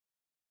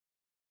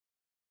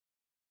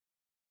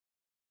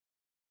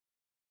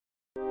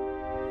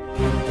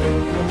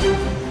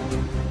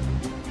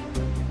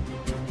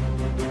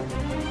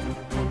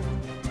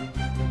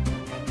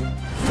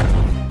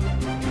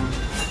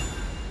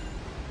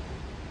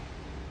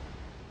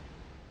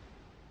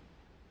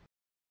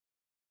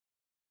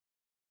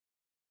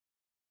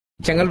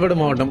செங்கல்பட்டு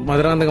மாவட்டம்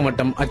மதுராந்தகம்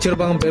வட்டம்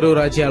அச்சிறுபாக்கம்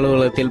பேரூராட்சி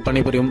அலுவலகத்தில்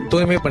பணிபுரியும்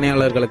தூய்மை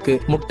பணியாளர்களுக்கு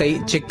முட்டை,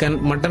 சிக்கன்,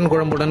 மட்டன்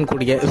குழம்புடன்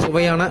கூடிய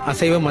சுவையான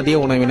அசைவ மதிய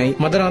உணவினை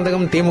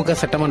மதுராந்தகம் திமுக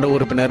சட்டமன்ற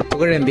உறுப்பினர்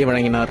புகழேந்தி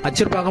வழங்கினார்.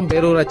 அச்சிறுபாக்கம்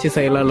பேரூராட்சி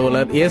செயல்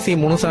அலுவலர் ஏசி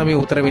முனுசாமி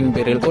உத்தரவின்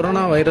பேரில்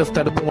கொரோனா வைரஸ்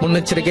தடுப்பு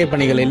முன்னெச்சரிக்கை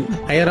பணிகளில்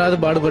அயராது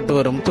பாடுபட்டு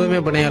வரும்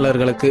தூய்மை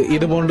பணியாளர்களுக்கு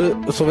இதுபோன்று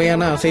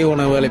சுவையான அசைவ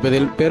உணவு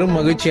அளிப்பதில் பெரும்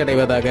மகிழ்ச்சி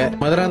அடைவதாக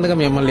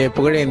மதுராந்தகம் MLA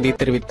புகழேந்தி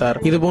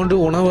தெரிவித்தார். இதுபோன்று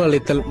உணவு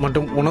அளித்தல்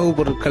மற்றும் உணவுப்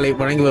பொருட்களை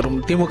வழங்கி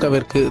வரும்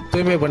திமுகவிற்கு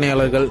தூய்மை பணியாளர்கள்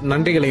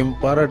நன்றிகளையும்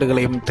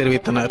பாராட்டுகளையும்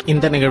தெரிவித்தனர்.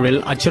 இந்த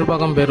நிகழ்வில்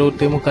அச்சிறுபாக்கம் பேரூர்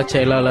திமுக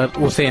செயலாளர்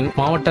உசேன்,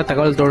 மாவட்ட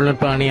தகவல்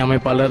தொழில்நுட்ப அணி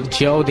அமைப்பாளர்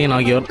ஜியாவுதீன்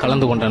ஆகியோர்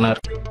கலந்து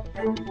கொண்டனர்.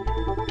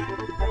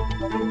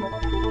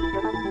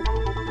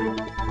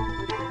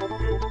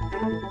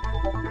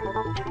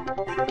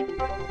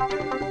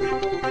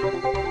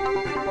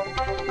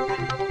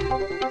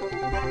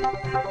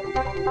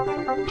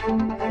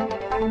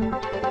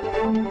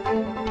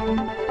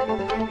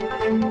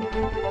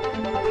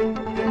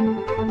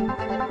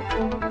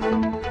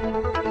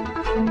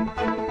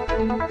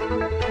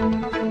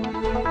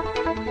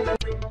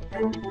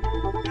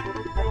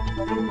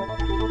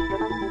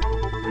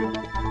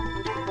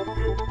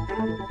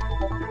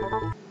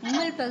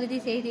 உங்கள் பகுதி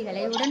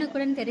செய்திகளை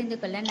உடனுக்குடன் தெரிந்து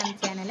கொள்ள நம்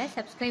சேனலை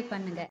சப்ஸ்கிரைப்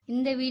பண்ணுங்க.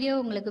 இந்த வீடியோ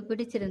உங்களுக்கு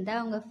பிடிச்சிருந்தா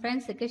உங்க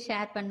ஃப்ரெண்ட்ஸுக்கு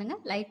ஷேர் பண்ணுங்க,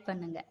 லைக்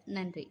பண்ணுங்க.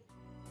 நன்றி.